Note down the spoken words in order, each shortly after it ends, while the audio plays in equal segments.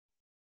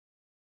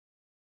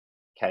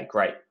Okay,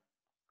 great.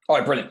 All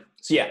right, brilliant.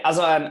 So yeah, as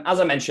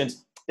I mentioned,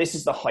 this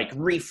is the hike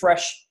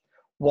refresh.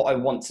 What I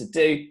want to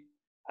do,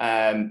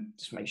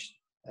 just make sure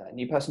a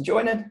new person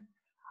joining.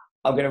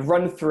 I'm going to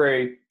run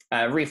through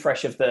a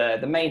refresh of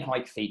the main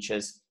hike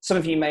features. Some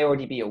of you may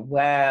already be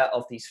aware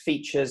of these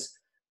features,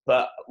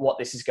 but what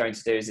this is going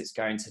to do is it's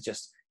going to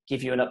just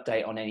give you an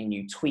update on any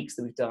new tweaks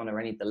that we've done or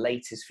any of the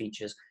latest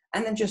features,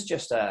 and then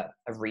just a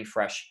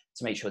refresh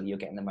to make sure that you're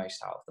getting the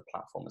most out of the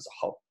platform as a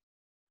whole.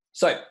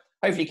 So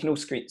hopefully you can all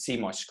see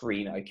my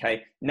screen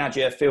okay.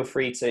 Nadia, feel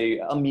free to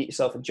unmute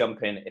yourself and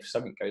jump in if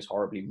something goes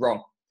horribly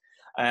wrong.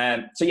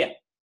 So yeah,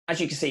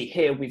 as you can see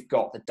here, we've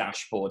got the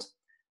dashboard.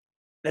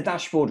 The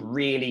dashboard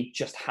really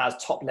just has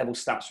top level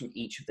stats from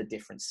each of the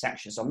different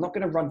sections. So I'm not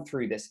going to run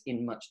through this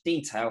in much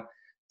detail.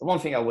 The one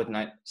thing I would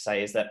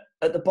say is that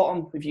at the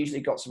bottom, we've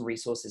usually got some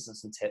resources and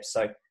some tips.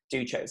 So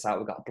do check this out.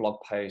 We've got a blog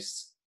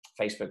post,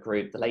 Facebook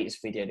group, the latest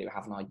video that we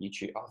have on our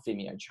YouTube, our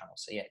Vimeo channel.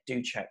 So yeah,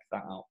 do check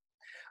that out.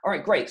 All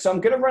right, great. So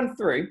I'm going to run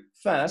through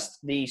first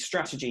the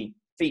strategy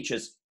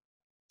features.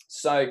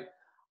 So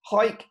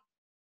hike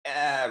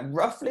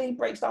roughly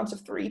breaks down to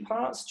 3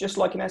 parts, just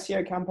like an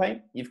SEO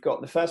campaign. You've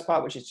got the first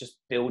part, which is just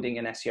building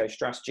an SEO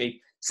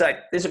strategy. So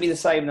this will be the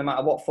same no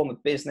matter what form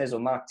of business or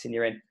marketing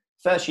you're in.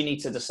 First, you need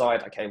to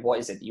decide, okay, what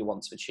is it that you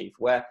want to achieve?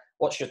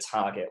 What's your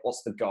target?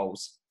 What's the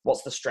goals?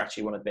 What's the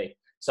strategy you want to be?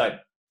 So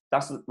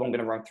that's what I'm going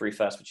to run through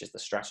first, which is the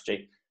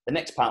strategy. The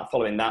next part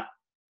following that,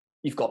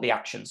 you've got the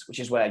actions, which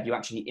is where you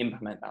actually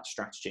implement that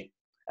strategy.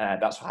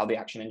 That's how the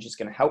action engine is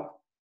going to help.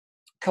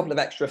 A couple of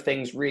extra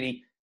things,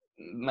 really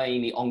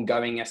mainly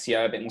ongoing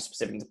SEO, a bit more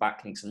specific to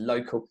backlinks and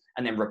local,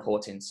 and then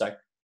reporting. So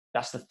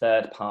that's the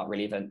third part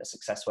really of a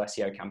successful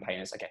SEO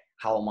campaign is, okay,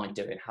 how am I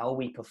doing? How are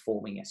we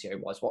performing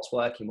SEO-wise? What's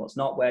working? What's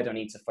not? Where do I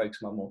need to focus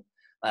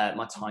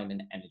my time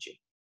and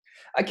energy?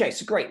 Okay,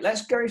 so great.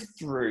 Let's go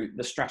through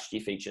the strategy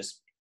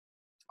features.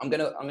 I'm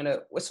gonna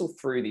whistle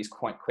through these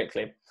quite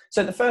quickly.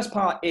 So the first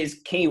part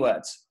is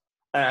keywords.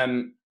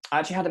 I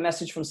actually had a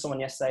message from someone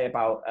yesterday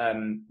about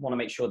want to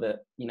make sure that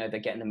they're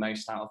getting the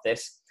most out of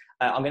this.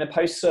 I'm going to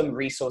post some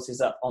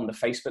resources up on the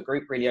Facebook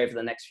group really over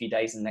the next few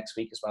days and next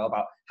week as well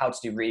about how to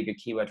do really good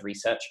keyword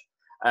research.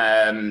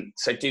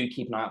 So do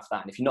keep an eye out for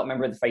that. And if you're not a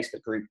member of the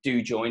Facebook group,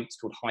 do join. It's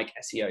called Hike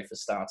SEO for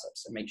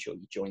Startups. So make sure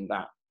you join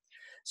that.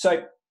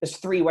 So there's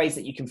 3 ways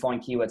that you can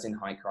find keywords in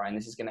Hike, right? And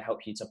this is going to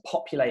help you to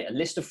populate a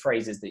list of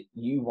phrases that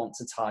you want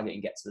to target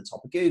and get to the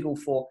top of Google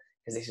for,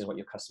 because this is what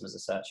your customers are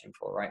searching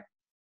for, right?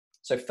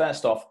 So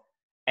first off,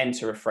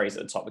 enter a phrase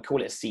at the top. We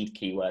call it a seed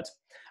keyword.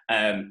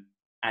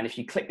 And if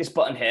you click this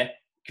button here,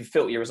 you can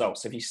filter your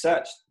results. So if you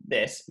search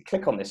this,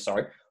 click on this,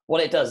 sorry,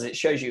 what it does is it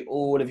shows you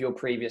all of your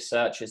previous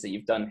searches that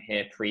you've done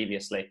here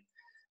previously.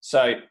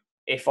 So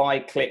if I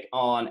click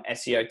on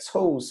SEO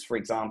tools, for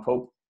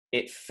example,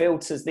 it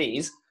filters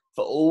these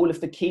for all of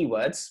the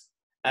keywords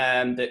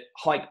that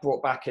Hike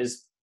brought back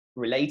as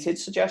related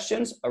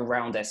suggestions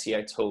around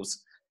SEO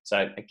tools.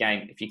 So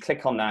again, if you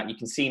click on that, you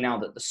can see now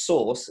that the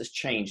source has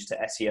changed to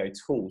SEO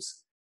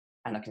tools.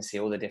 And I can see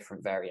all the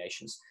different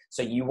variations.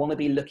 So you want to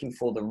be looking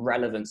for the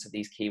relevance of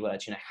these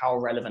keywords. How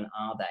relevant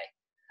are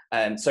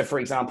they? So for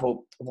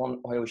example,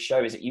 one I always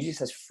show is it usually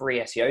says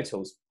free SEO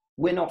tools.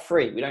 We're not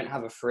free. We don't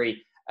have a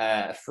free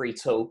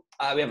tool.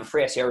 We have a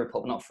free SEO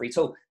report, but not a free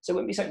tool. So it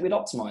wouldn't be something we'd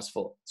optimize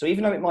for. So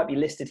even though it might be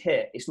listed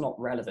here, it's not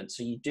relevant.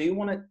 So you do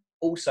want to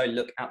also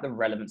look at the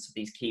relevance of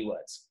these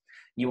keywords.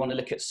 You want to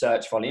look at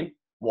search volume.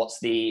 What's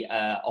the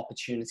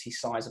opportunity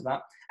size of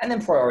that? And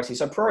then priority.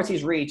 So priority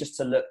is really just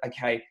to look,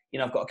 okay,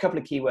 I've got a couple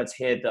of keywords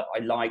here that I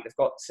like. They've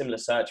got similar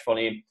search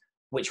volume.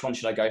 Which one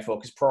should I go for?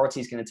 Because priority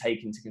is going to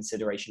take into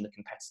consideration the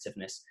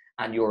competitiveness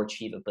and your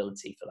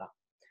achievability for that.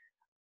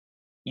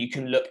 You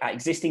can look at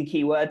existing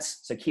keywords.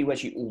 So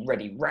keywords you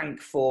already rank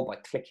for by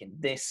clicking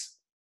this.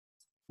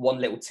 One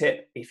little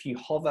tip, if you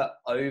hover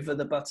over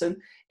the button,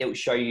 it will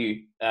show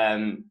you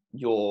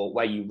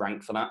where you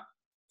rank for that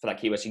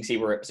keyword. So you can see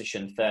we're at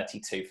position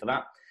 32 for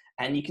that.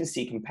 And you can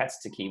see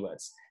competitor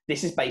keywords.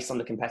 This is based on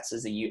the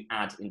competitors that you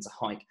add into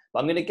Hike. But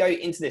I'm going to go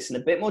into this in a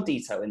bit more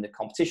detail in the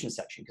competition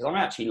section, because I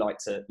actually like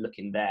to look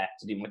in there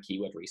to do my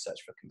keyword research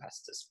for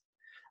competitors.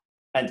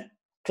 And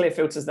clear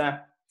filters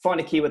there. Find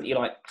a keyword that you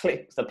like,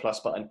 click the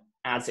plus button,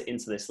 adds it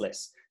into this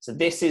list. So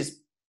this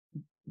is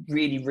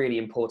really, really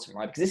important,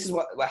 right? Because this is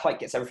where Hike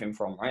gets everything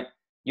from, right?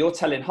 You're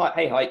telling Hike,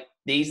 hey Hike,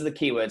 these are the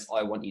keywords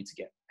I want you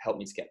to help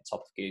me to get to the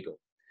top of Google.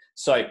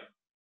 So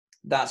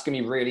that's going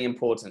to be really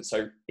important.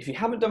 So if you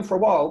haven't done for a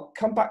while,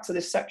 come back to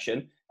this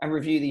section and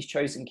review these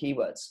chosen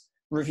keywords.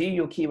 Review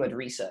your keyword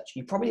research.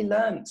 You've probably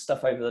learned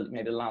stuff over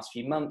maybe the last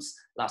few months,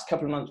 last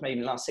couple of months,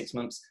 maybe the last 6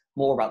 months,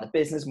 more about the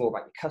business, more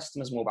about your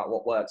customers, more about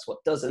what works, what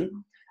doesn't,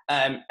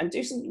 and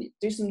do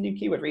some new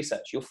keyword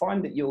research. You'll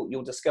find that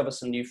you'll discover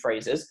some new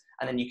phrases,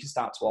 and then you can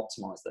start to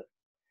optimize them.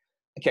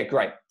 Okay,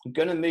 great. I'm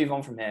going to move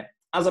on from here.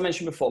 As I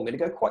mentioned before, I'm going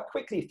to go quite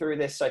quickly through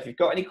this. So if you've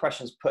got any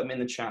questions, put them in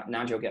the chat.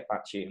 Nadia will get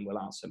back to you and we'll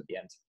answer them at the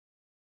end.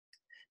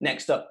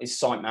 Next up is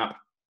sitemap.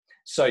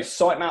 So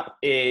sitemap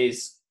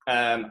is,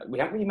 we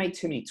haven't really made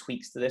too many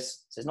tweaks to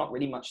this, so there's not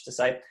really much to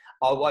say.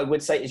 I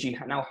would say is you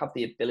now have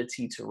the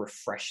ability to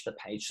refresh the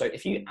page. So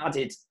if you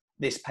added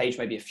this page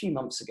maybe a few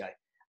months ago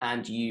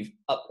and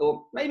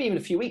or maybe even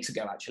a few weeks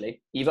ago,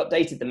 actually, you've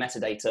updated the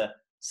metadata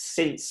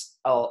since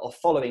or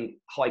following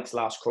Hike's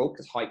last crawl,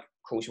 because Hike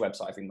crawls your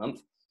website every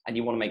month, and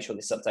you want to make sure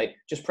this update,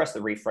 just press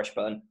the refresh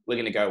button. We're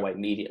going to go away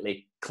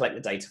immediately, collect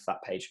the data for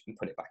that page and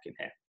put it back in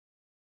here.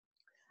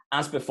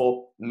 As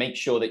before, make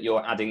sure that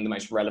you're adding the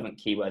most relevant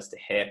keywords to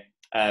here.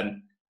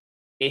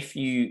 If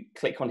you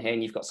click on here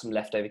and you've got some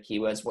leftover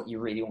keywords, what you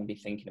really want to be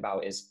thinking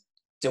about is,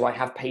 do I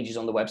have pages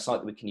on the website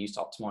that we can use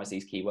to optimize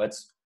these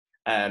keywords?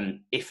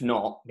 If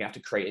not, we have to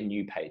create a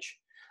new page.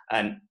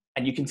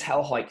 And you can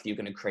tell Hike that you're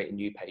going to create a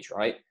new page,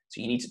 right? So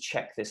you need to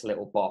check this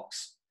little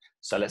box.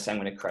 So let's say I'm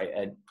going to create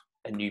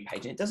a new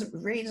page. And it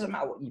really doesn't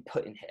matter what you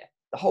put in here.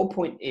 The whole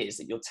point is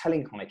that you're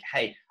telling Hike,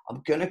 hey,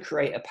 I'm going to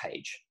create a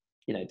page.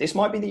 You know, this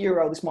might be the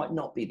URL, this might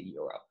not be the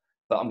URL,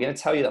 but I'm going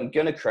to tell you that I'm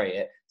going to create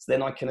it. So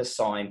then I can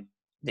assign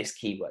this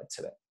keyword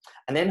to it.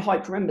 And then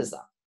Hike remembers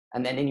that.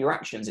 And then in your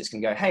actions, it's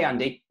going to go, hey,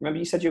 Andy, remember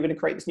you said you were going to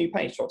create this new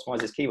page to optimize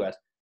this keyword?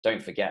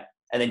 Don't forget.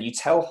 And then you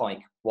tell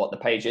Hike what the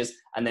page is,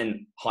 and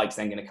then Hike's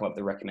then going to come up with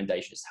the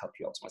recommendations to help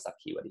you optimize that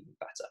keyword even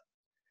better.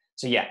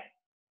 So yeah,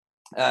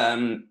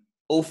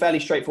 all fairly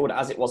straightforward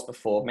as it was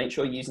before. Make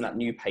sure you're using that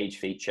new page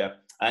feature.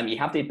 You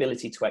have the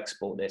ability to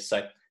export this.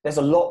 So there's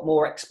a lot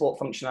more export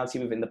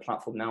functionality within the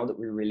platform now that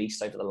we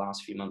released over the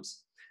last few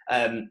months.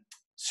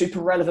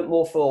 Super relevant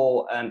more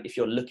for if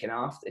you're looking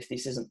after, if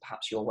this isn't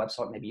perhaps your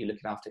website, maybe you're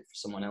looking after it for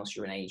someone else,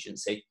 you're an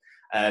agency,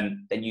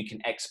 then you can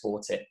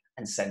export it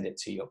and send it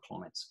to your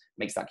clients.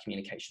 Makes that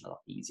communication a lot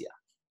easier.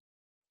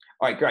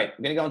 All right, great.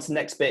 I'm going to go on to the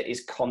next bit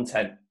is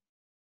content.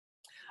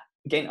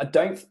 Again,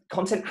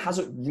 content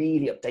hasn't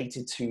really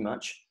updated too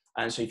much.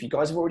 And so if you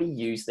guys have already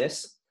used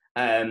this,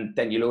 then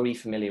you're already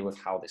familiar with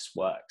how this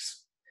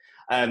works.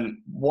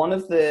 One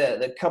of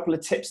the couple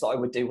of tips that I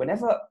would do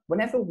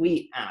whenever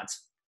we add,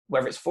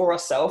 whether it's for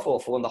ourselves or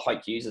for one of the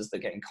Hike users that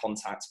get in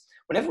contact,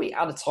 whenever we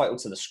add a title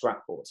to the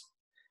scrapboard,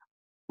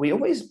 we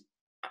always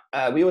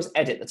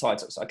edit the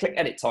title. So I click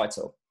edit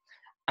title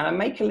and I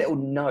make a little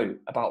note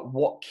about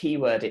what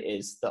keyword it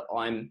is that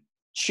I'm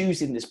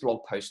choosing this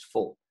blog post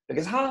for.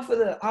 Because half of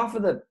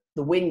the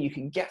win you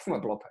can get from a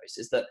blog post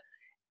is that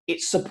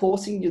it's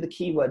supporting you the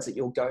keywords that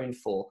you're going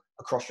for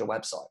across your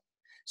website.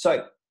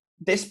 So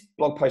this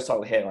blog post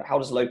title here, right, how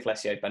does local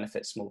SEO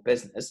benefit small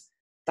business?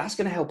 That's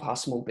going to help our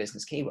small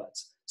business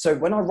keywords. So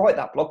when I write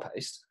that blog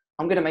post,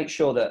 I'm going to make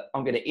sure that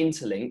I'm going to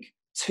interlink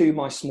to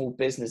my small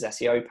business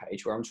SEO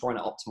page where I'm trying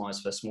to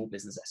optimize for small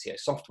business SEO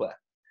software.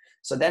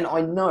 So then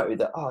I know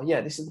that, oh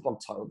yeah, this is the blog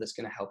title that's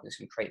going to help, and it's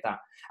going to create that.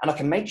 And I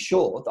can make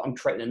sure that I'm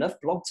creating enough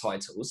blog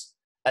titles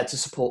to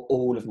support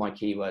all of my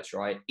keywords,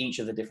 right? Each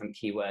of the different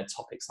keyword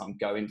topics I'm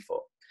going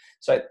for.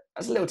 So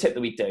that's a little tip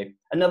that we do.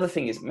 Another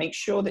thing is make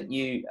sure that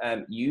you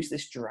use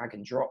this drag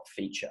and drop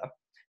feature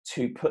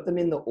to put them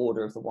in the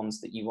order of the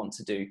ones that you want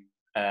to do,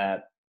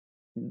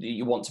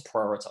 you want to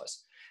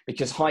prioritize.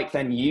 Because Hike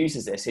then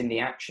uses this in the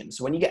action.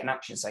 So when you get an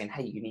action saying,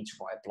 hey, you need to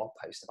write a blog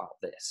post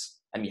about this,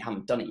 and you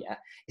haven't done it yet,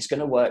 it's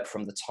going to work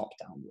from the top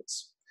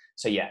downwards.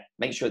 So yeah,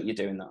 make sure that you're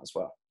doing that as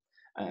well.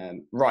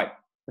 Right,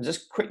 I'll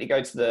just quickly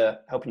go to the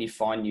helping you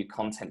find new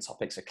content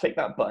topics. So click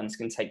that button, it's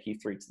going to take you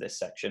through to this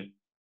section.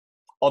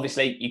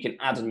 Obviously, you can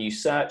add a new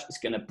search. It's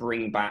going to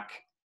bring back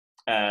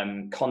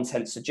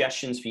content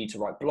suggestions for you to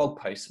write blog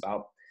posts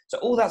about. So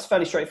all that's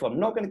fairly straightforward.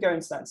 I'm not going to go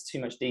into that into too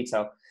much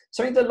detail.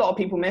 Something that a lot of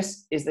people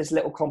miss is this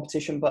little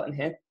competition button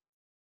here.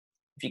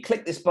 If you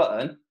click this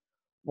button,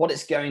 what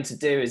it's going to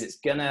do is it's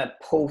going to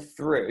pull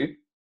through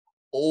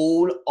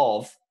all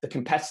of the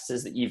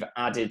competitors that you've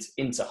added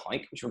into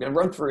Hike, which we're going to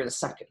run through in a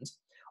second,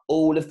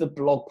 all of the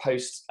blog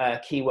post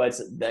keywords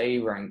that they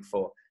rank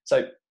for.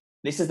 So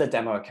this is the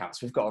demo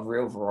accounts. We've got a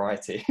real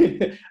variety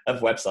of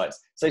websites.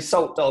 So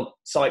Salt Dog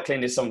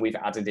Cycling is something we've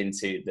added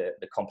into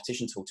the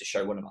competition tool to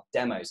show one of our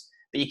demos.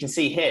 But you can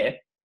see here,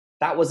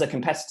 that was a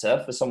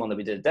competitor for someone that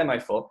we did a demo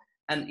for.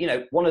 And you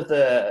know, one of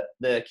the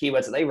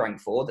keywords that they rank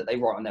for, that they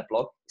write on their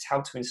blog, is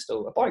how to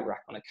install a bike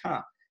rack on a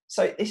car.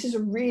 So this is a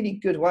really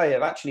good way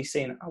of actually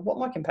seeing what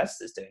my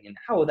competitors doing and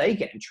how are they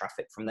getting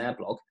traffic from their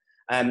blog.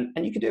 And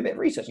you can do a bit of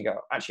research and go,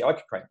 actually, I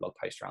could create a blog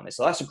post around this.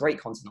 So that's a great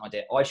content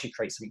idea. I should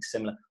create something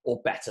similar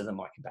or better than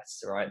my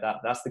competitor, right?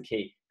 That's the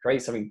key.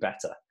 Create something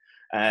better,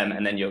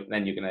 and then you're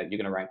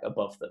gonna rank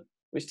above them,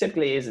 which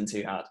typically isn't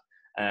too hard,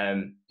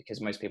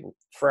 because most people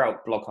throw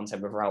out blog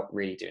content without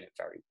really doing it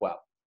very well.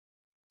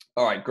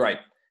 All right, great.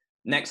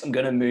 Next, I'm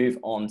going to move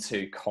on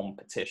to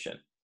competition.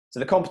 So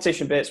the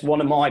competition bit's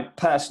one of my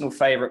personal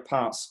favorite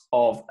parts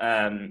of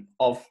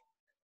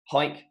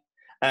Hike.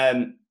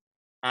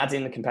 Add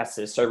in the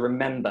competitors. So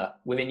remember,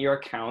 within your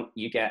account,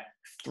 you get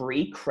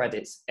 3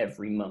 credits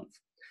every month.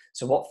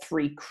 So what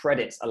 3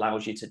 credits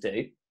allows you to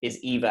do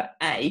is either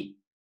A,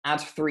 add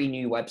 3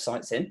 new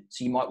websites in.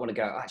 So you might want to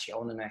go, actually, I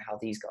want to know how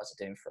these guys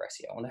are doing for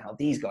SEO. I want to know how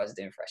these guys are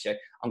doing for SEO.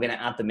 I'm going to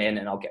add them in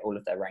and I'll get all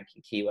of their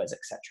ranking keywords,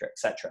 etc.,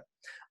 etc.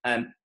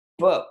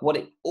 But what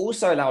it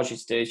also allows you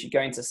to do is you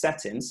go into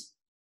settings,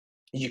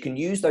 you can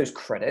use those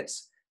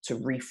credits to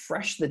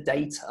refresh the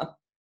data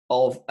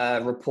of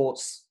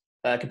reports,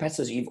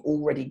 competitors you've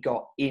already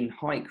got in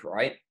Hike,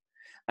 right?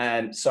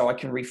 So I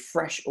can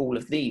refresh all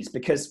of these,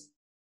 because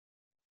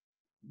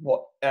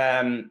what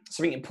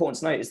something important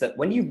to note is that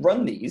when you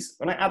run these,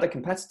 when I add a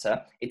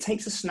competitor, it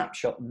takes a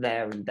snapshot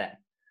there and then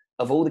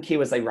of all the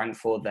keywords they rank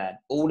for there,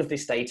 all of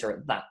this data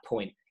at that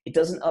point. It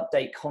doesn't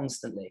update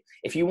constantly.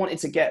 If you wanted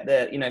to get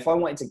if I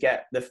wanted to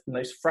get the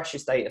most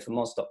freshest data for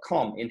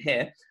moz.com in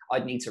here,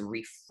 I'd need to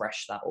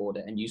refresh that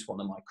order and use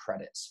one of my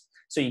credits.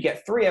 So you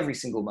get 3 every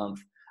single month.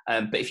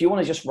 But if you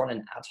want to just run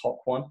an ad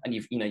hoc one and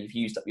you've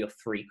used up your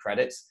 3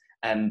 credits,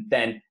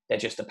 then they're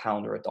just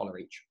 £1 or $1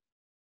 each.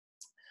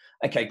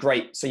 Okay,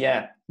 great. So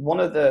yeah,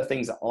 one of the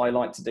things that I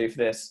like to do for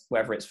this,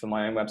 whether it's for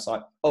my own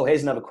website,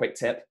 here's another quick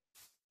tip.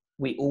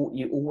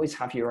 You always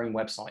have your own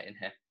website in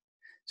here.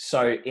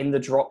 So in the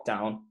drop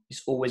down,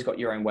 it's always got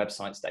your own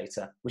website's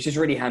data, which is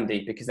really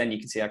handy, because then you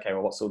can see, okay,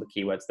 well, what's all the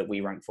keywords that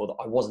we rank for that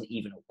I wasn't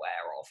even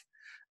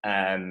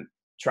aware of?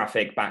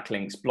 Traffic,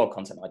 backlinks, blog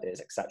content ideas,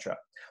 etc.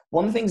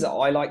 One of the things that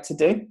I like to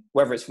do,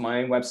 whether it's for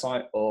my own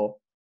website or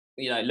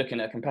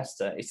looking at a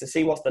competitor, is to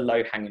see what's the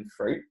low hanging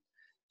fruit.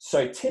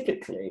 So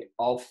typically,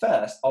 I'll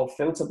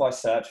filter by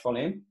search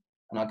volume,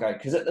 and I'll go,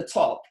 because at the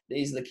top,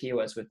 these are the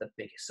keywords with the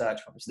biggest search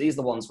volume. So these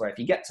are the ones where if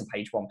you get to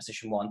page 1,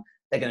 position 1,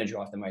 they're going to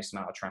drive the most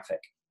amount of traffic.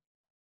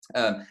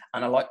 And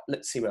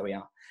let's see where we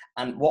are.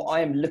 And what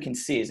I am looking to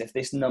see is if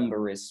this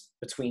number is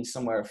between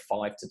somewhere of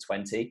 5 to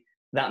 20,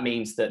 that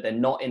means that they're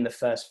not in the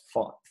first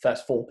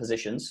 4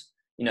 positions.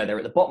 They're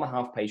at the bottom of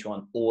half page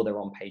 1, or they're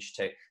on page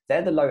 2.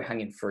 They're the low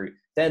hanging fruit.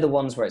 They're the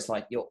ones where it's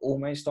like, you're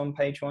almost on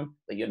page 1,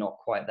 but you're not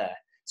quite there.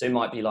 So it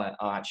might be like,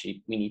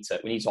 actually, we need to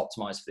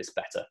optimize for this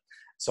better.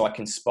 So I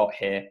can spot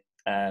here,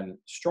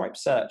 Stripe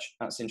search.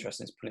 That's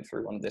interesting. It's pulling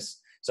through one of this.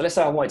 So let's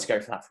say I wanted to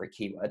go for that for a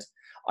keyword.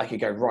 I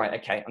could go, right,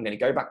 okay, I'm going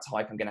to go back to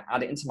Hike. I'm going to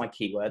add it into my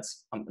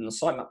keywords. On the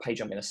sitemap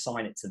page, I'm going to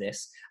assign it to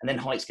this. And then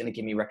Hike's going to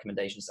give me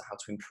recommendations to how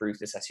to improve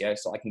this SEO,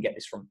 so I can get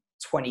this from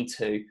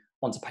 22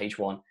 onto page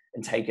 1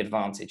 and take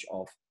advantage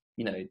of,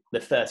 the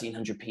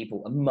 1,300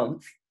 people a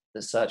month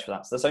that search for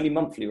that. So that's only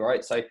monthly,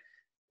 right? So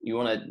you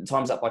want to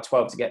times that by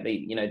 12 to get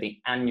the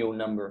annual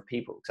number of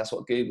people, because that's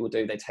what Google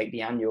do. They take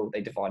the annual,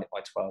 they divide it by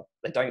 12.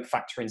 They don't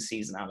factor in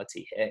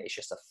seasonality here. It's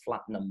just a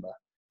flat number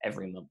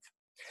every month.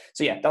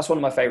 So yeah, that's one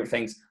of my favorite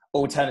things.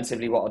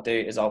 Alternatively, what I'll do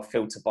is I'll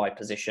filter by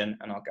position,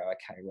 and I'll go,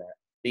 okay, right,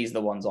 these are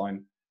the ones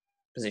I'm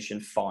position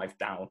 5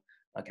 down.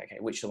 Okay,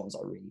 which are the ones I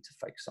really need to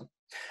focus on?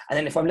 And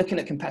then if I'm looking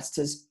at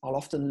competitors, I'll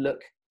often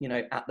look,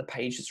 at the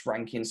page that's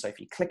ranking. So if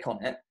you click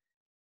on it,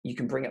 you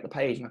can bring up the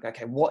page and go,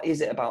 okay, what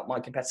is it about my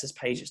competitor's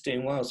page that's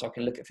doing well? So I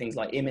can look at things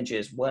like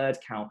images, word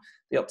count,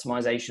 the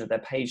optimization of their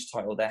page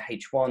title, their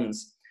H1s,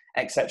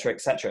 etc.,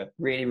 etc.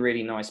 Really,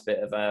 really nice bit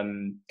of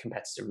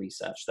competitor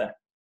research there.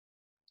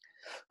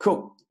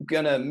 Cool. I'm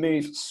going to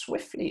move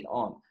swiftly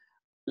on.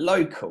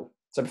 Local.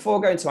 So before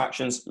I go into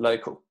actions,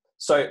 local.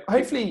 So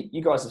hopefully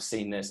you guys have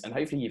seen this, and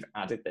hopefully you've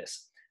added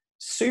this.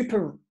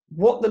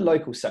 What the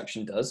local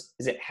section does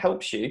is it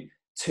helps you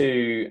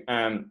to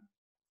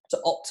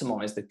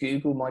optimize the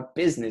Google My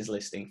Business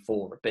listing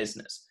for a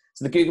business.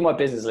 So the Google My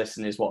Business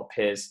listing is what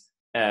appears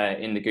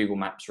in the Google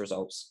Maps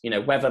results.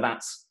 Whether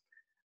that's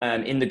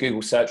in the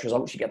Google search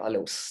results, you get that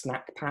little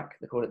snack pack.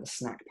 They call it the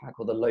snack pack,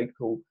 or the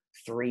local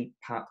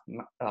 3-pack.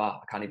 I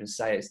can't even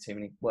say it, it's too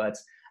many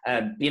words.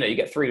 You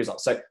get 3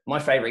 results. So my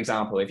favorite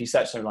example, if you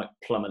search something like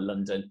Plumber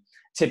London,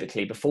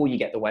 typically before you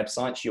get the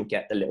websites, you'll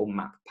get the little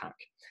map pack.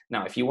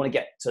 Now, if you want to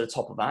get to the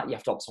top of that, you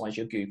have to optimize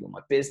your Google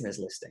My Business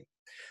listing.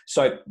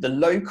 So the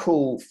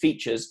local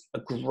features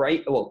are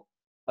great,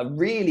 are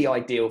really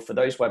ideal for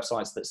those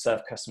websites that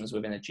serve customers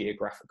within a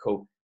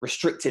geographical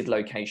restricted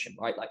location,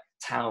 right? Like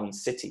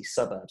towns, cities,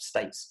 suburbs,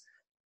 states.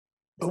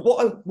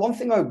 But one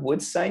thing I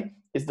would say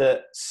is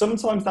that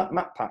sometimes that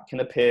map pack can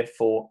appear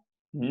for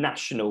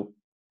national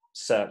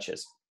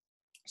searches.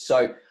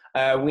 So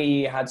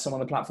we had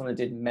someone on the platform that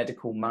did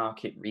medical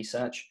market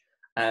research.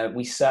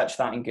 We searched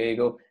that in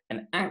Google,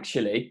 and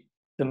actually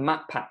the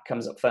map pack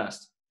comes up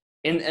first.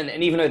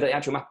 And even though the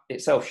actual map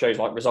itself shows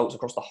like results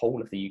across the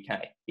whole of the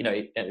UK,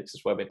 it's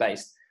just where we're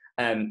based.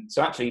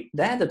 So actually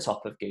they're the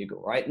top of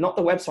Google, right? Not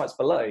the websites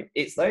below,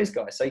 it's those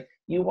guys. So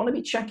you want to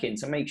be checking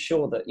to make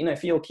sure that,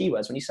 for your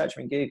keywords, when you search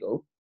them in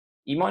Google,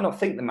 you might not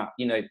think the map,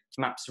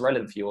 map's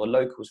relevant for you or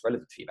local's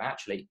relevant for you, but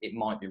actually it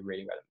might be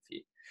really relevant for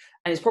you.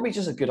 And it's probably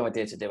just a good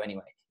idea to do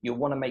anyway. You'll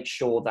want to make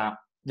sure that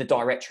the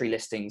directory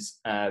listings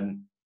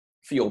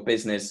for your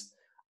business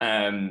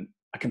are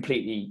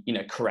completely,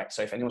 correct.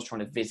 So if anyone's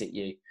trying to visit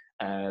you,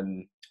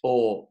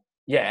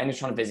 anyone's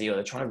trying to visit you, or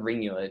they're trying to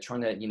ring you, or they're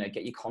trying to,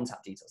 get your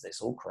contact details,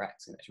 it's all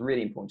correct. It's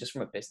really important just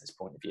from a business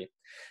point of view.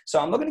 So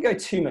I'm not going to go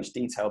too much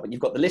detail, but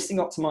you've got the listing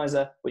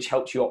optimizer, which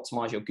helps you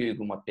optimize your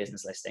Google My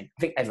Business listing.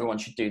 I think everyone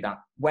should do that,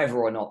 whether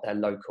or not they're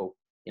local.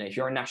 If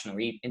you're a national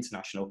or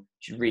international, you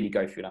should really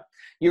go through that.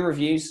 Your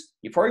reviews,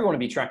 you probably want to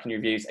be tracking your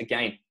reviews.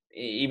 Again,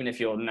 even if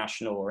you're a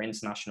national or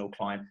international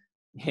client,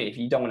 if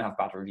you don't want to have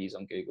bad reviews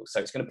on Google.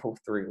 So it's going to pull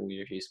through all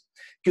your reviews.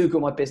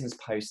 Google My Business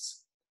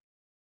posts.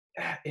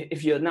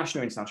 if you're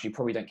national or international, you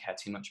probably don't care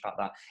too much about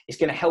that. It's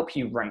going to help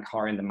you rank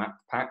higher in the map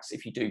packs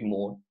if you do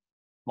more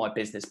My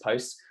Business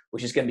posts,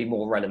 which is going to be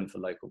more relevant for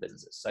local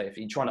businesses. So if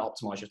you're trying to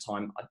optimize your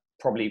time, I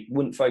probably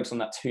wouldn't focus on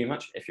that too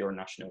much if you're a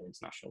national or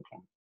international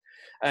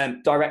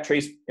client.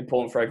 Directories,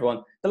 important for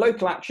everyone. The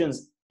local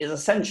actions is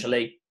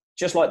essentially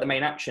just like the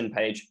main action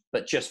page,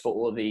 but just for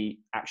all the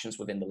actions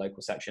within the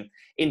local section.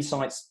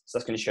 Insights, so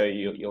that's going to show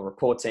you your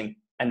reporting,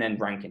 and then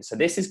ranking. So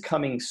this is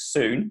coming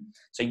soon.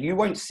 So you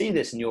won't see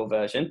this in your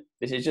version.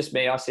 This is just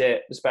me. I see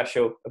it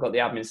special. I've got the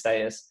admin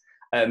status.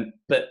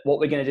 But what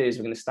we're going to do is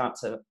we're going to start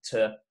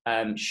to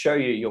show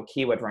you your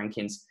keyword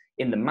rankings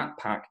in the map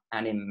pack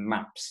and in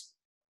maps.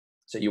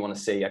 So you want to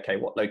see, okay,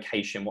 what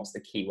location, what's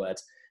the keyword,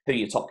 who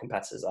your top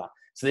competitors are.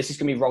 So this is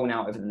going to be rolling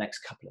out over the next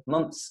couple of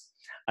months.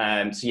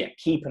 So yeah,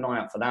 keep an eye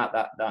out for that.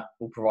 That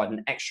will provide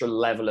an extra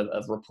level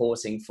of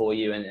reporting for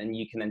you, and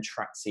you can then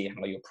track, see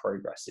how your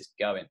progress is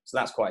going. So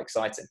that's quite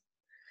exciting.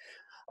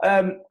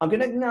 I'm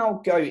going to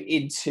now go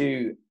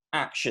into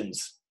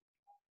actions.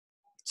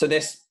 So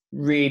this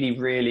really,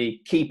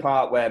 really key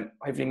part where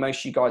hopefully most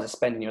of you guys are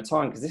spending your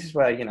time, because this is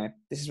where,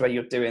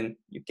 you're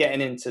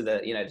getting into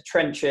the, the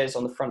trenches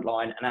on the front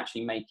line and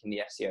actually making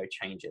the SEO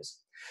changes.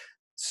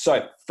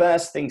 So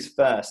first things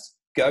first,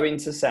 go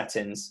into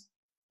settings,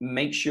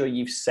 make sure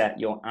you've set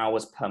your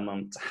hours per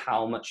month to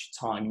how much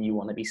time you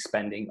want to be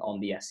spending on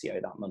the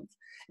SEO that month.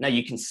 Now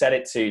you can set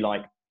it to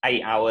like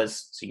 8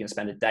 hours, so you can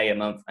spend a day a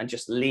month and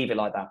just leave it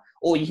like that.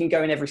 Or you can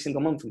go in every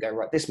single month and go,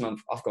 right, this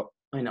month I've got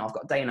a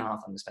day and a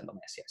half I'm going to spend on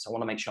SEO. So I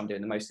want to make sure I'm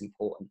doing the most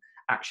important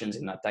actions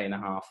in that day and a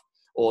half.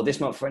 Or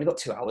this month I've only got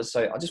 2 hours,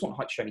 so I just want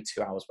Hike to show me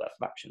 2 hours worth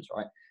of actions,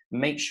 right?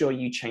 Make sure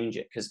you change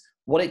it, because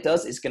what it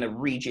does is going to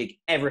rejig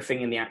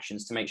everything in the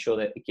actions to make sure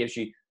that it gives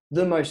you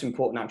the most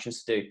important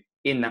actions to do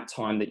in that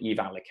time that you've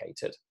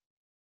allocated.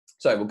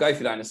 So we'll go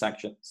through that in a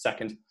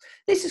second.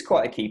 This is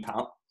quite a key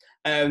part.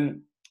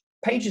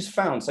 Pages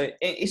found, so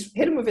it's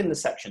hidden within the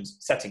settings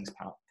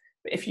part.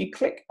 But if you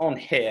click on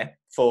here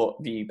for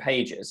view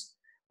pages,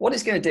 what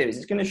it's going to do is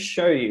it's going to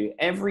show you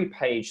every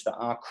page that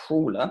our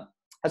crawler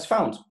has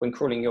found when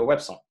crawling your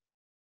website.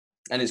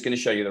 And it's going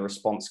to show you the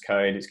response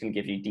code. It's going to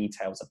give you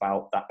details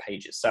about that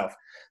page itself.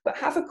 But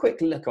have a quick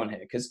look on here,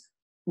 because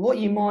what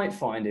you might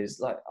find is,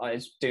 like, I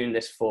was doing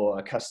this for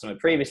a customer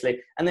previously,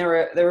 and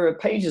there are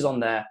pages on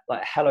there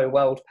like a Hello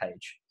World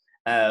page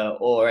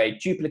or a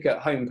duplicate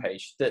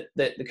homepage that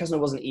the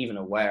customer wasn't even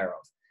aware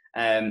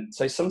of.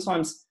 So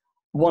sometimes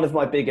one of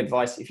my big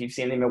advice, if you've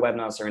seen any of my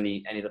webinars or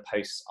any of the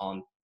posts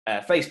on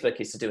Facebook,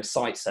 is to do a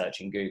site search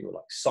in Google,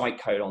 like site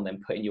code on them,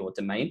 put in your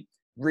domain.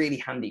 Really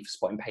handy for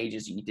spotting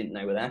pages you didn't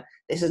know were there.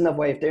 This is another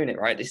way of doing it,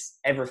 right? This is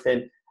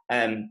everything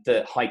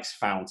that Hike's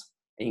found.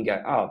 And you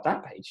can go, oh,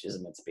 that page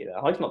isn't meant to be there.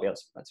 Hike's not meant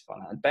to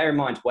find that. And bear in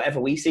mind, whatever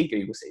we see,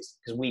 Google sees,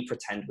 because we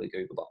pretend we're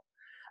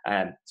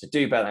Googlebot. So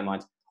do bear that in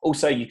mind.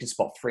 Also, you can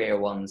spot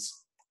 301s,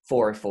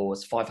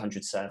 404s,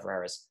 500 server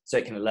errors. So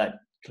it can alert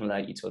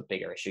you to a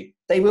bigger issue.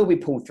 They will be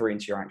pulled through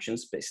into your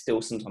actions, but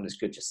still sometimes it's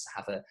good just to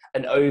have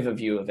an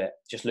overview of it,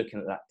 just looking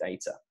at that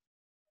data.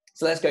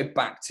 So let's go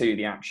back to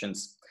the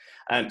actions.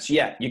 So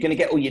yeah, you're going to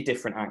get all your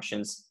different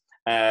actions.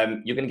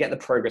 You're going to get the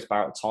progress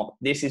bar at the top.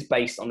 This is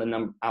based on the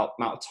amount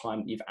of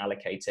time you've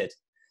allocated.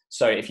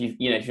 So if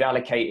you've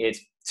allocated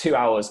 2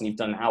 hours and you've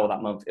done an hour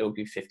that month, it'll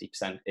be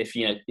 50%. If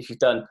you've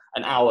done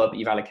an hour but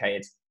you've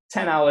allocated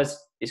 10 hours,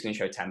 it's going to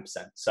show 10%.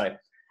 So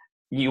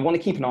you want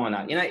to keep an eye on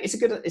that.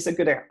 It's a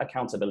good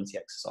accountability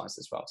exercise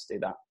as well to do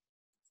that.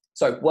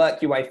 So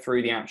work your way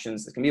through the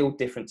actions. There's going to be all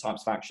different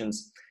types of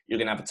actions. You're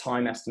going to have a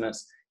time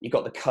estimates. You've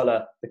got the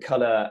color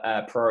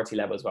priority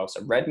level as well.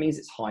 So red means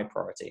it's high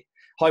priority.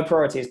 High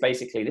priority is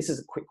basically, this is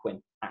a quick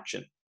win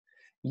action.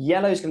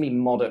 Yellow is going to be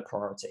moderate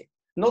priority.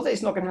 Not that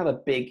it's not going to have a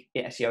big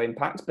SEO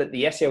impact, but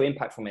the SEO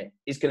impact from it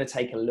is going to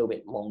take a little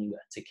bit longer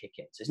to kick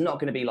in. So it's not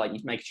going to be like you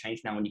make a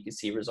change now and you can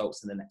see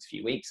results in the next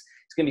few weeks.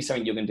 It's going to be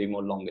something you're going to do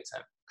more longer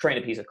term.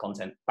 Create a piece of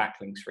content,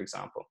 backlinks, for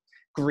example.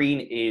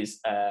 Green is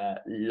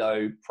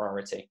low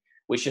priority,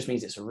 which just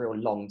means it's a real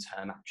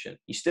long-term action.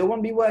 You still want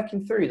to be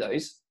working through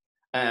those,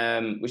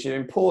 which are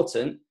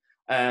important,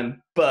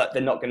 but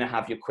they're not going to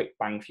have your quick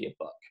bang for your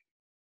buck.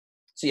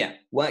 So yeah,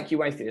 work your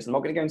way through this. I'm not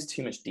going to go into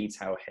too much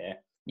detail here.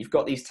 You've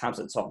got these tabs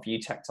at the top. View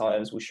text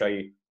items will show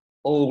you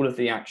all of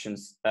the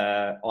actions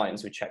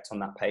items we checked on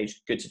that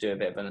page. Good to do a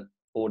bit of an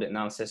audit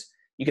analysis.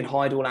 You can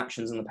hide all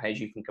actions on the page.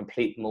 You can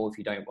complete them all if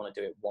you don't want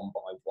to do it one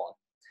by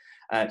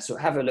one. So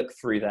have a look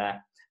through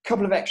there. A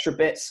couple of extra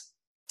bits.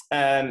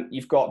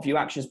 You've got view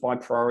actions by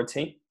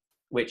priority,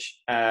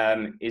 which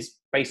is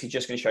basically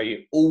just going to show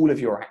you all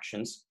of your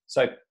actions.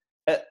 So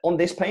on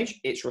this page,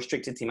 it's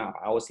restricted to the amount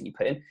of hours that you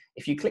put in.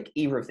 If you click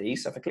either of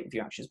these, so if I click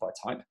view actions by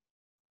type,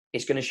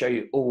 it's going to show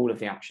you all of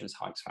the actions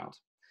Hike's found,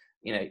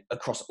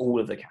 across all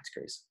of the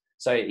categories.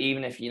 So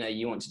even if,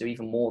 you want to do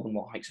even more than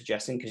what Hike's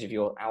suggesting because of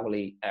your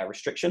hourly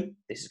restriction,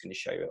 this is going to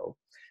show you it all.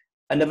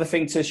 Another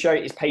thing to show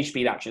is page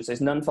speed actions.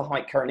 There's none for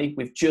Hike currently.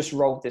 We've just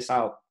rolled this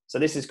out. So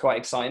this is quite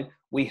exciting.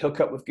 We hook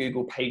up with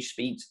Google Page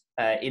Speed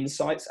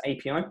Insights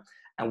API,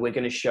 and we're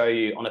going to show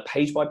you on a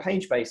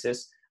page-by-page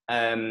basis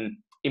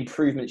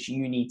improvements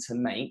you need to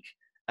make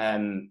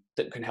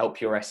that can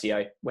help your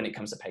SEO when it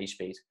comes to page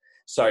speed.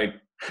 So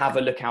have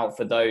a look out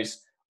for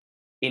those.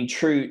 In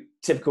true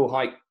typical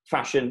Hike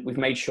fashion, we've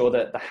made sure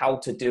that the how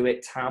to do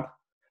it tab,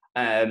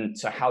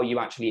 so how you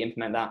actually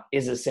implement that,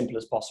 is as simple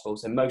as possible.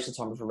 So most of the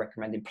time we're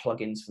recommending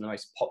plugins for the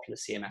most popular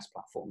CMS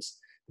platforms,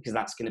 because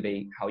that's going to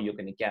be how you're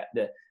going to get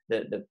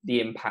the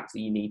impact that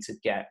you need to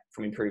get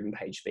from improving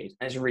page speed.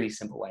 And it's a really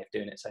simple way of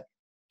doing it. So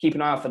keep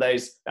an eye out for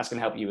those. That's going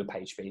to help you with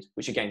page speed,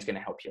 which again is going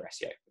to help your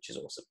SEO, which is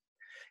awesome.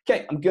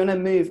 Okay, I'm going to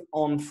move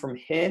on from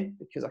here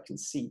because I can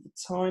see the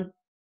time.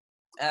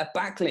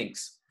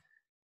 Backlinks.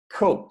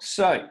 Cool.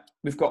 So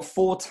we've got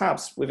 4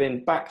 tabs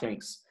within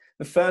backlinks.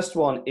 The first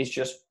one is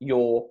just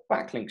your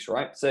backlinks,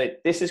 right? So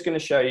this is going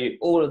to show you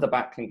all of the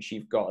backlinks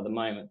you've got at the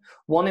moment.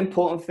 One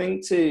important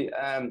thing to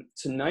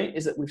note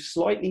is that we've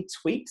slightly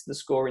tweaked the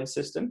scoring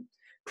system.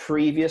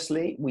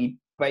 Previously, we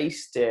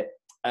based it,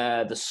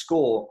 the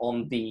score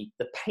on the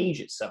page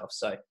itself.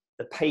 So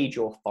the page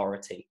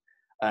authority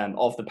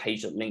of the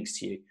page that links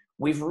to you.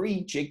 We've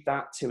rejigged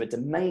that to a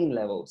domain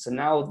level. So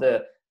now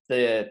the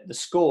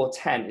score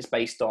 10 is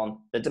based on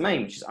the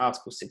domain, which is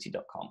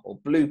articlecity.com or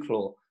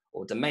Blueclaw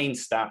or Domain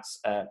Stats,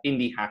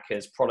 Indie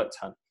Hackers, Product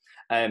Hunt,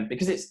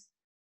 because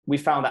we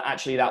found that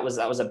actually that was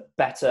a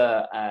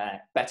better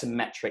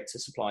metric to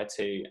supply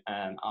to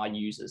our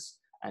users,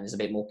 and is a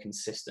bit more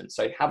consistent.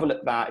 So have a look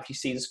at that. If you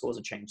see the scores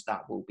have changed,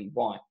 that will be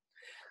why.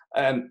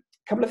 A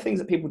couple of things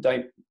that people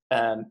don't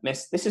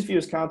miss. This is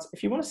viewers cards.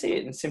 If you want to see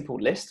it in a simple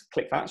list,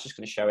 click that. It's just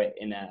going to show it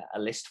in a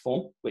list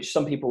form, which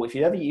some people, if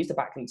you've ever used a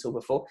backlink tool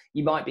before,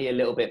 you might be a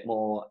little bit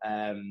more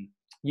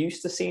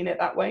used to seeing it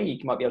that way. You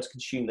might be able to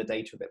consume the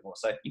data a bit more.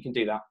 So you can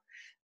do that.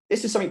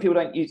 This is something people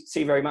don't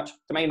see very much.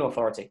 Domain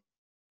authority.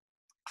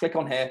 Click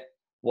on here.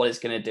 What it's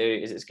going to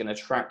do is it's going to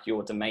track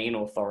your domain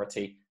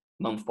authority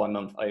month by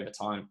month over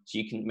time. So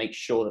you can make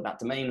sure that that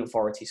domain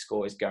authority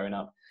score is going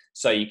up.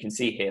 So you can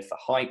see here for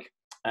Hike,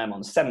 on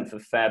the 7th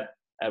of Feb,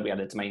 we had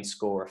a domain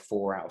score of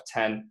 4 out of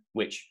 10,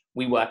 which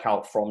we work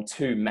out from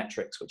 2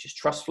 metrics, which is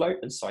trust flow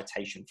and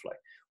citation flow.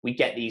 We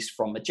get these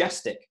from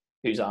Majestic,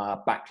 who's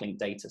our backlink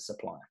data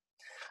supplier.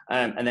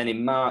 And then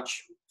in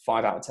March,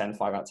 5 out of 10,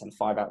 5 out of 10,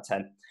 5 out of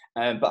 10.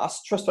 But our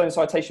trust flow and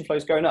citation flow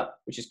is going up,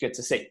 which is good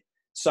to see.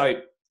 So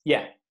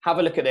yeah, have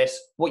a look at this.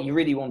 What you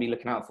really want to be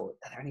looking out for,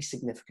 are there any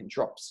significant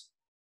drops?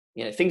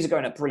 You know, things are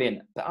going up brilliant,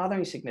 but are there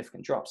any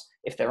significant drops?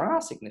 If there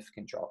are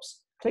significant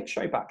drops, click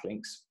Show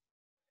Backlinks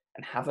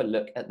and have a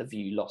look at the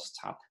View Lost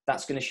tab.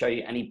 That's going to show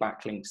you any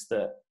backlinks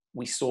that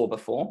we saw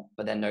before,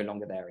 but they're no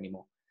longer there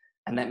anymore.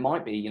 And that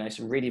might be, you know,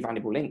 some really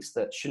valuable links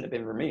that shouldn't have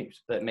been removed,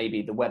 that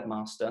maybe the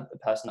webmaster, the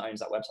person that owns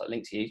that website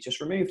linked to you,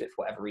 just removed it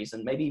for whatever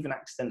reason, maybe even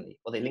accidentally,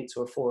 or they linked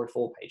to a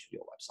 404 page of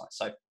your website.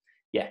 So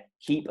yeah,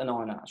 keep an eye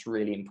on that. It's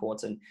really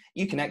important.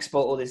 You can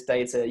export all this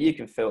data. You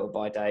can filter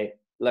by date,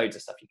 loads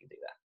of stuff you can do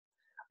there.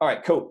 All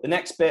right, cool. The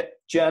next bit,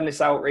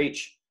 journalist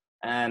outreach.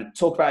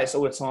 Talk about this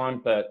all the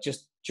time, but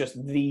just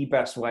the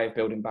best way of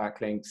building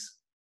backlinks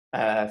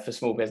for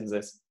small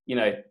businesses. You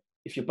know,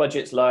 if your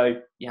budget's low,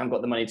 you haven't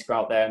got the money to go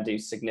out there and do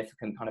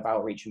significant kind of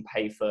outreach and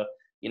pay for,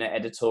 you know,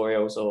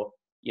 editorials or,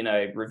 you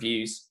know,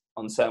 reviews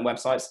on certain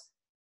websites,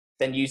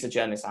 then use the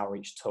journalist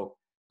outreach tool.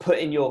 Put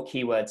in your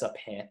keywords up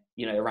here,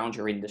 you know, around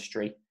your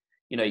industry.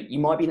 You know, you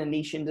might be in a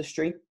niche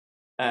industry.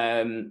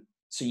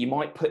 So you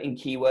might put in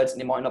keywords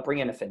and it might not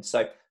bring anything.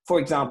 So for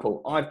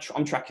example,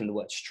 I'm tracking the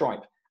word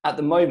Stripe. At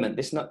the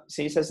moment,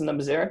 see it says the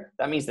number 0?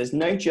 That means there's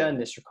no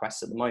journalist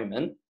requests at the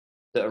moment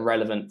that are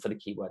relevant for the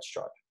keyword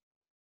Stripe.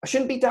 I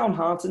shouldn't be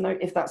downhearted though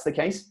if that's the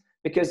case,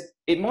 because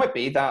it might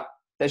be that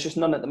there's just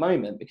none at the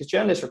moment, because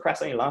journalist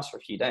requests only last for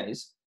a few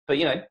days. But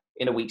you know,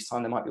 in a week's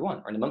time there might be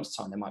one, or in a month's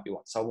time there might be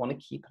one. So I want to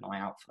keep an eye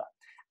out for that.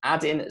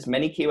 Add in as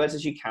many keywords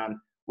as you can.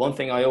 One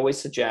thing I always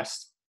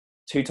suggest,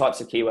 2 types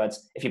of keywords.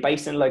 If you're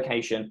based in a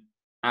location,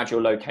 add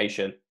your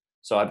location.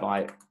 So I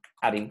might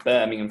adding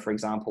Birmingham, for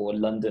example, or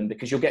London,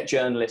 because you'll get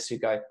journalists who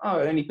go, oh,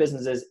 only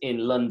businesses in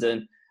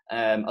London.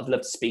 I'd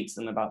love to speak to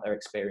them about their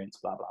experience,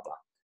 blah, blah, blah.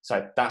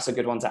 So that's a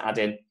good one to add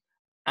in.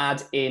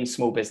 Add in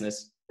small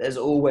business. There's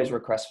always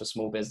requests for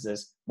small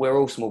businesses. We're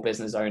all small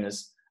business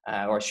owners,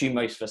 or I assume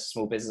most of us are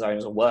small business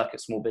owners or work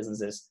at small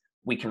businesses.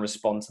 We can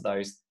respond to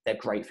those. They're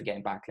great for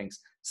getting backlinks.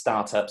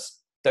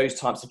 Startups, those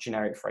types of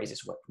generic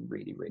phrases work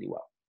really, really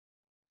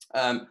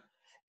well.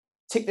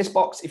 Tick this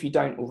box if you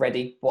don't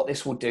already. What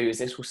this will do is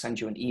this will send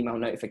you an email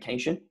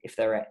notification if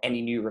there are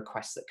any new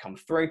requests that come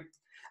through.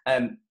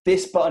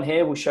 This button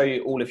here will show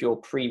you all of your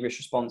previous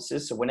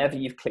responses. So whenever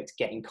you've clicked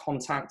get in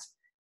contact,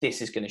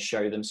 this is going to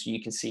show them, so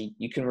you can see,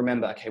 you can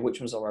remember, okay, which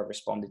ones have I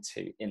responded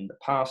to in the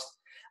past,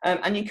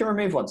 and you can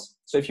remove ones.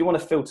 So if you want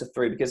to filter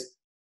through, because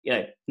you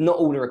know not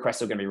all the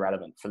requests are going to be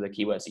relevant for the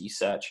keywords that you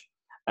search.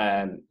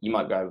 You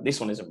might go, this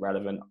one isn't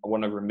relevant, I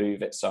want to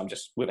remove it. So I'm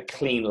just with a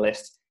clean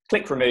list,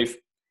 click remove.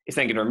 It's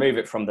then going to remove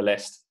it from the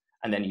list,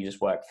 and then you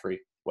just work through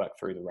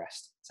the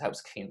rest. So it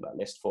helps clean that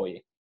list for you.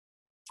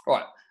 All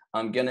right,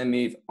 I'm going to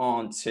move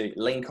on to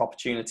link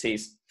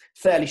opportunities.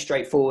 Fairly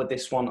straightforward,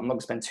 this one. I'm not going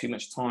to spend too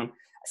much time.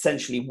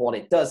 Essentially what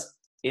it does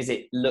is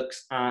it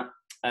looks at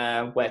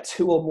where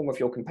 2 or more of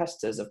your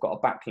competitors have got a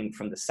backlink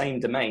from the same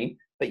domain,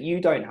 but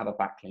you don't have a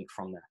backlink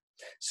from there.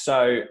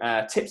 So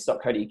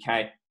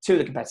tips.co.uk, 2 of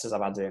the competitors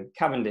I've added in,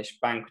 Cavendish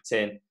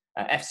Banqueting,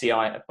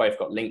 FCI have both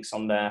got links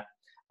on there.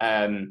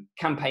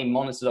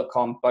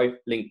 Campaignmonitor.com, both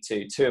linked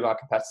to 2 of our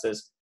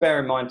competitors. Bear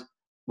in mind,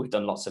 we've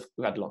had a lot of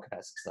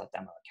competitors because our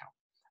demo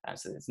account.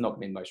 So it's not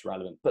going to be the most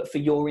relevant. But for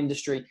your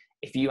industry,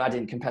 if you add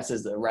in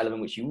competitors that are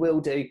relevant, which you will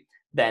do,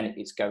 then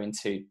it's going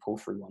to pull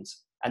through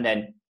ones. And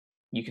then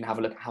you can have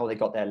a look at how they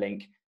got their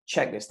link.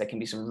 Check this. There can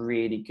be some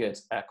really good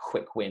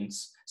quick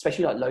wins,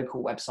 especially like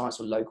local websites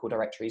or local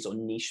directories or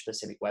niche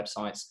specific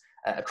websites,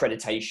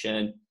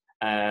 accreditation,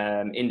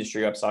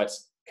 industry websites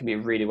can be a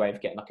really way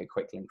of getting like a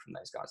quick link from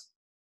those guys.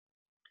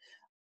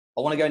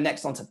 I want to go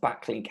next on to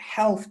backlink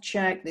health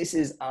check. This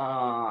is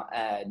our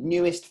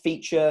newest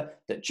feature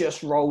that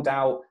just rolled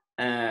out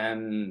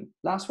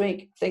last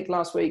week,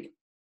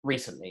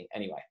 recently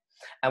anyway.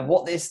 And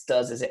what this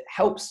does is it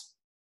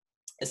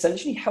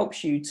essentially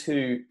helps you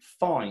to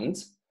find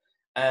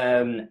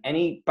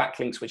any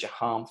backlinks which are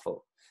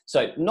harmful.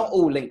 So not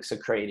all links are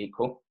created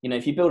equal. You know,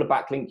 if you build a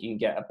backlink, you can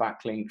get a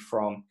backlink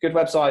from good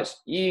websites.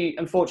 You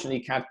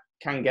unfortunately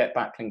can get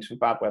backlinks from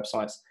bad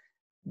websites.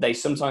 They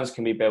sometimes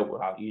can be built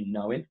without you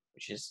knowing,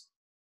 which is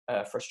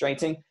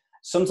frustrating.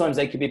 Sometimes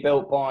they could be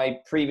built by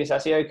previous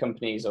SEO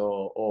companies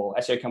or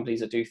SEO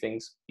companies that do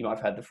things. You might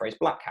have heard the phrase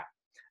black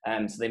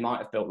hat. So they might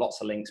have built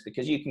lots of links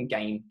because you can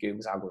game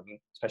Google's algorithm,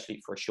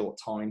 especially for a short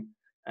time.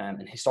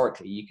 And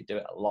historically, you could do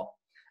it a lot.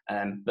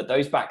 But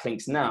those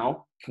backlinks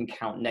now can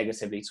count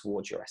negatively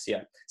towards your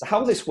SEO. So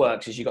how this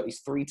works is you've got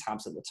these 3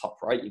 tabs at the top,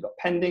 right? You've got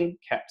pending,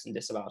 kept, and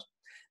disavowed.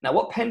 Now,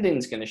 what pending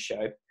is going to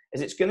show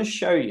is it's going to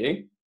show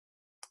you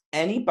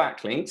any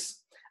backlinks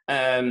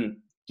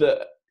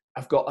that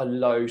have got a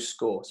low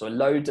score, so a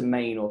low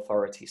domain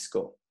authority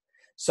score.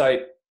 So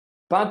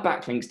bad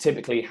backlinks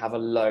typically have a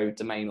low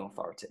domain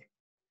authority.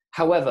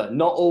 However,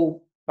 not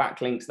all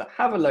backlinks that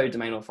have a low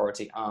domain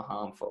authority are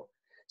harmful.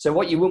 So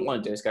what you wouldn't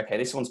want to do is go, okay,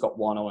 this one's got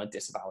 1, I want to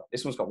disavow it.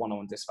 This one's got 1, I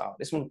want to disavow it.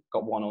 This one's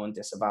got 1, I want to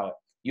disavow it.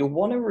 You'll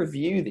want to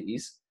review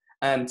these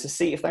to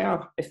see if they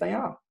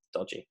are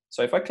dodgy.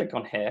 So if I click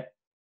on here,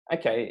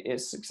 okay,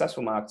 it's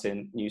successful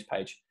marketing news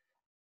page.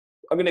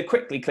 I'm going to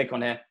quickly click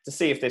on here to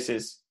see if this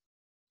is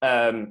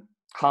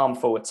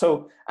harmful at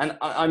all. And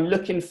I'm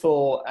looking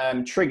for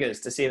triggers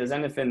to see if there's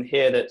anything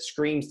here that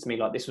screams to me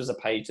like this was a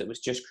page that was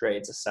just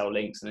created to sell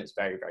links and it's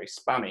very, very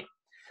spammy.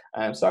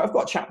 So I've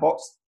got chat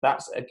box.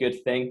 That's a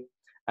good thing.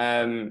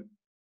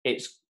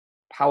 It's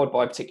powered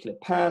by a particular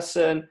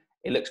person.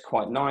 It looks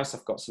quite nice.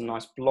 I've got some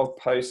nice blog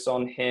posts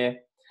on here.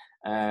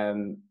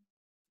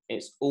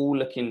 It's all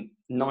looking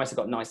nice. I've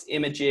got nice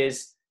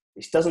images.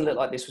 This doesn't look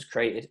like this was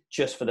created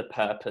just for the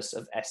purpose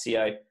of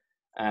SEO.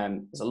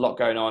 There's a lot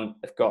going on.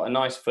 They've got a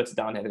nice footer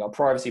down here. They've got a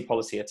privacy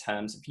policy of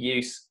terms of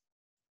use.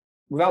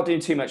 Without doing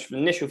too much for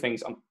the initial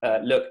things,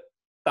 look,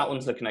 that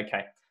one's looking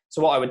okay.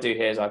 So what I would do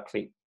here is I'd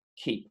click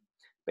keep.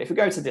 But if we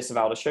go to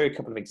disavowed, I'll show you a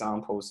couple of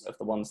examples of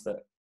the ones that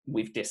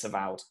we've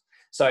disavowed.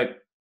 So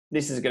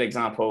this is a good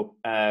example.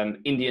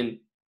 An Indian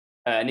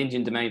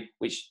domain,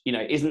 which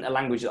isn't a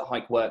language that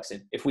Hike works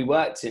in. If we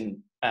worked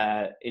in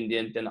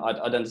Indian, then I'd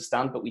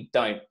understand, but we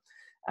don't.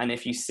 And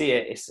if you see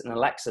it, it's an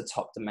Alexa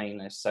top domain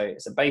list. So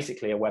it's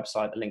basically a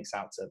website that links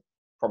out to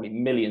probably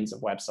millions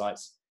of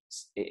websites.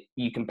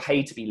 You can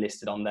pay to be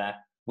listed on there.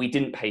 We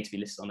didn't pay to be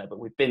listed on there, but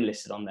we've been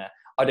listed on there.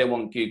 I don't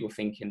want Google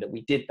thinking that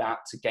we did that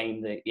to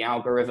game the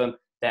algorithm.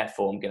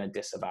 Therefore, I'm going to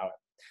disavow it.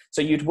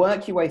 So you'd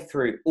work your way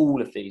through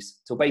all of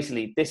these. So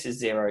basically, this is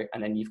 0,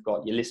 and then you've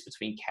got your list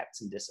between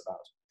kept and disavowed.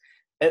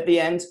 At the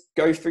end,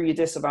 go through your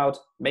disavowed.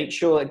 Make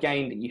sure,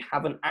 again, that you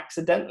haven't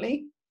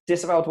accidentally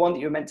disavowed one that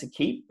you were meant to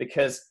keep,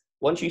 because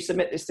once you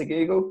submit this to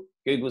Google,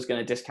 Google's going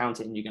to discount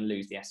it and you're going to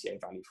lose the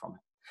SEO value from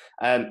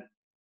it.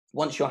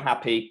 Once you're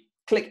happy,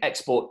 click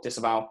export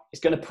disavow.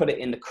 It's going to put it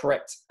in the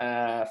correct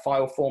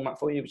file format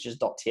for you, which is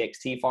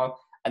 .txt file,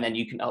 and then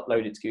you can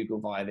upload it to Google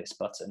via this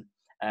button.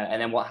 And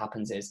then what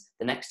happens is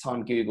the next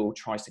time Google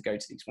tries to go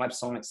to these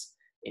websites,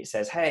 it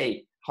says,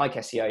 hey, Hike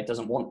SEO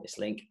doesn't want this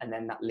link, and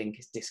then that link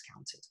is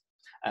discounted.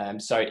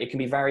 So it can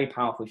be very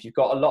powerful. If you've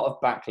got a lot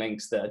of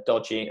backlinks that are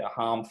dodgy, are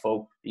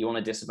harmful, that you want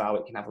to disavow,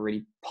 it can have a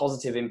really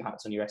positive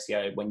impact on your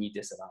SEO when you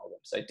disavow them.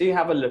 So do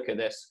have a look at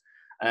this.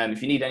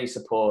 If you need any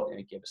support,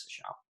 give us a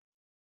shout.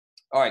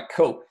 All right,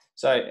 cool.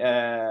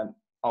 So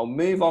I'll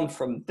move on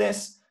from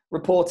this.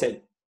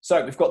 Reporting.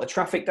 So we've got the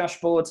traffic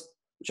dashboard,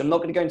 which I'm not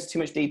going to go into too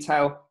much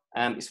detail.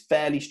 It's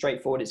fairly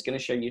straightforward. It's going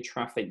to show you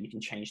traffic. You can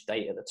change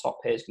data at the top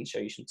here. It's going to show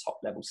you some top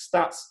level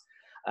stats.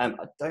 I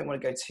don't want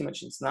to go too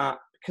much into that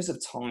because of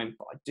time,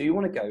 but I do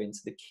want to go into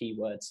the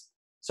keywords.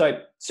 So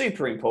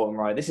super important,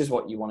 right? This is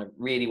what you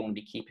really want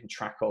to be keeping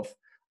track of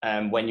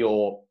when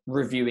you're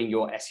reviewing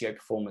your SEO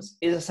performance,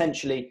 is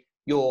essentially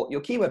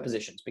your keyword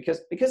positions, because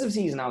of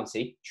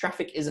seasonality,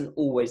 traffic isn't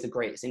always the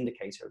greatest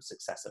indicator of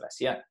success of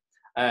SEO.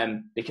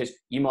 Because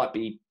you might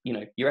be,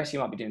 your SEO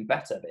might be doing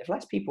better, but if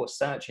less people are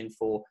searching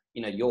for,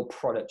 your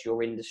product,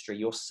 your industry,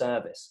 your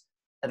service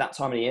at that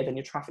time of the year, then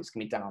your traffic's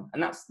going to be down.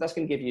 And that's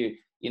going to give you,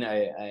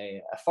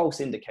 a false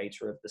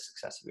indicator of the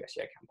success of your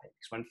SEO campaign,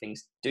 because when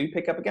things do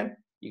pick up again,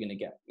 you're going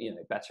to get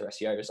better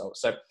SEO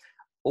results. So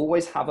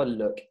always have a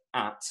look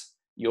at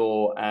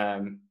your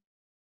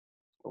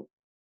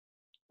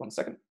one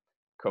second.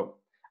 Cool.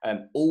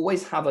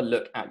 Always have a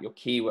look at your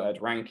keyword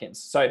rankings.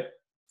 So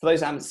for those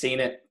who haven't seen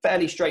it,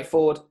 fairly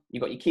straightforward.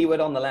 You've got your keyword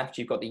on the left.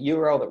 You've got the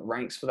URL that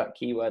ranks for that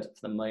keyword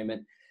for the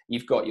moment.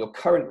 You've got your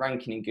current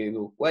ranking in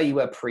Google, where you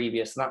were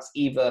previous. And that's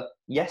either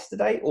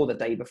yesterday or the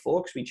day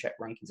before, because we check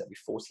rankings every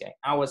 48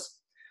 hours.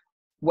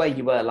 Where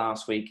you were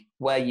last week,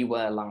 where you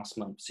were last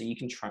month. So you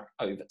can track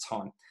over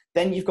time.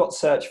 Then you've got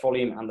search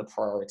volume and the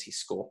priority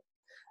score.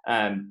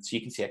 So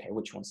you can see, okay,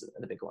 which ones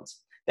are the big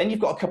ones. Then you've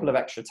got a couple of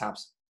extra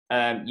tabs.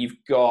 You've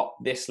got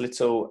this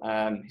little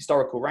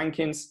historical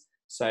rankings.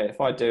 So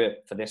if I do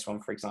it for this one,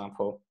 for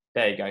example,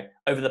 there you go.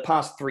 Over the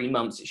past 3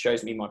 months, it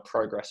shows me my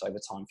progress over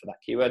time for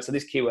that keyword. So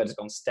this keyword has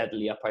gone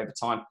steadily up over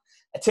time.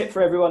 A tip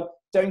for everyone,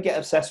 don't get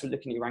obsessed with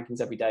looking at your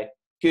rankings every day.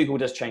 Google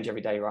does change every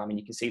day, right? I mean,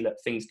 you can see that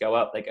things go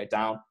up, they go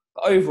down.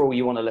 But overall,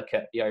 you want to look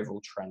at the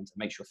overall trend and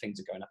make sure things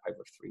are going up over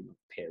a 3-month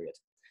period.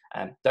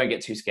 Don't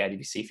get too scared if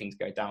you see things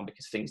go down,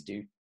 because things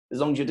do. As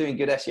long as you're doing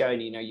good SEO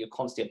and you're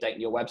constantly updating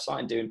your website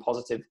and doing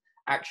positive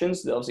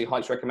actions that obviously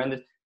Hike's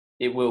recommended,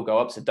 it will go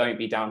up. So don't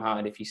be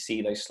downhearted if you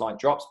see those slight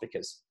drops,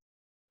 because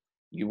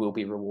you will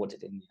be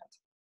rewarded in the end.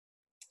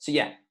 So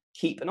yeah,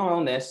 keep an eye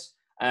on this.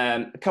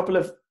 A couple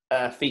of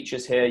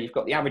features here. You've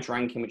got the average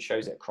ranking, which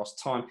shows it across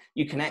time.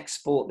 You can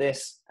export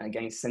this and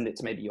again, send it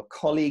to maybe your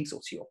colleagues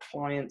or to your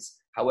clients,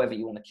 however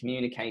you want to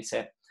communicate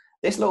it.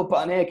 This little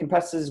button here,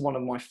 competitors, is one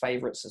of my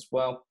favorites as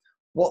well.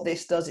 What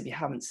this does, if you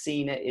haven't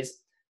seen it, is,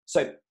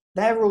 so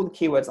there are all the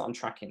keywords that I'm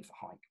tracking for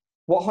Hike.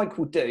 What Hike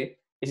will do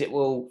is it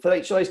will, for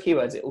each of those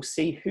keywords, it will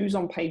see who's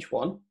on page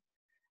 1.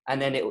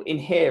 And then in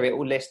here, it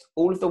will list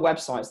all of the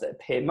websites that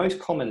appear most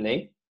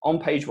commonly on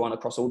page 1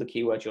 across all the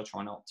keywords you're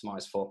trying to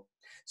optimize for.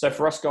 So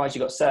for us guys,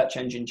 you've got Search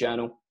Engine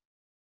Journal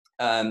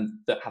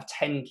that have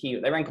 10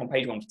 keywords. They rank on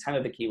page 1 for 10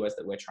 of the keywords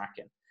that we're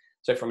tracking.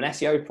 So from an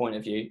SEO point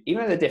of view,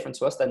 even though they're different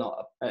to us, they're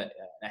not an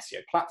SEO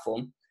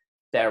platform,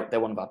 they're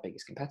one of our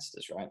biggest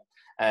competitors, right?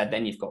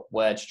 Then you've got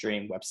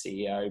WordStream, Web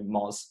CEO,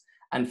 Moz.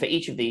 And for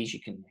each of these, you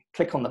can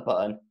click on the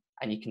button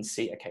and you can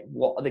see, okay,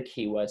 what are the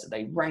keywords that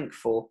they rank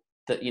for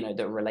that, that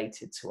are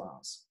related to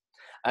ours.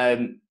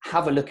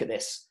 Have a look at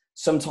this.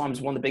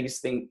 Sometimes one of the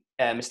biggest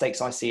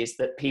mistakes I see is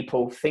that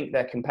people think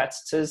their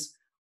competitors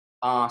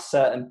are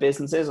certain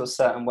businesses or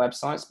certain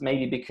websites,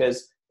 maybe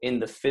because in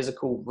the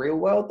physical real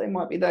world, they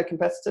might be their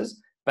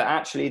competitors, but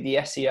actually the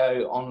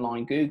SEO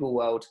online Google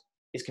world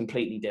is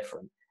completely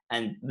different.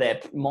 And they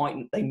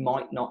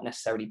might not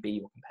necessarily be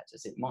your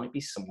competitors. It might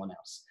be someone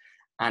else.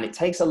 And it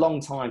takes a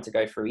long time to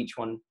go through each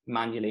one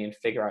manually and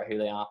figure out who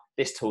they are.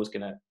 This tool is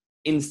going to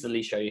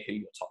instantly show you who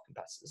your top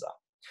competitors are.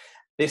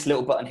 This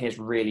little button here is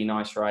really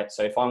nice, right?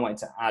 So if I wanted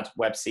to add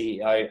Web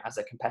CEO as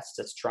a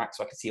competitor to track,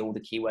 so I can see all the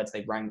keywords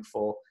they rank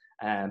for,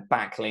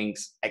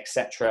 backlinks,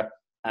 etc.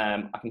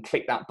 I can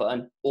click that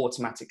button,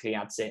 automatically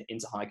adds it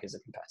into Hike as a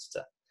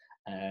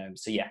competitor.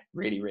 So yeah,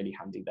 really, really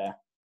handy there.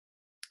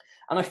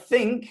 And I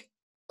think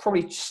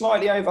probably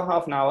slightly over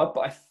half an hour,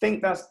 but I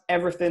think that's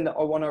everything that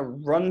I want to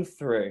run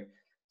through.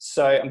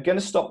 So I'm going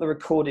to stop the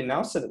recording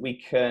now so that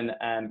we can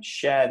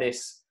share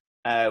this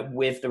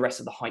with the rest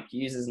of the Hike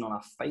users and on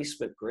our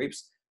Facebook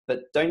groups.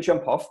 But don't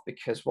jump off,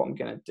 because what I'm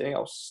going to do,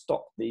 I'll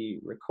stop the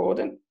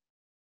recording.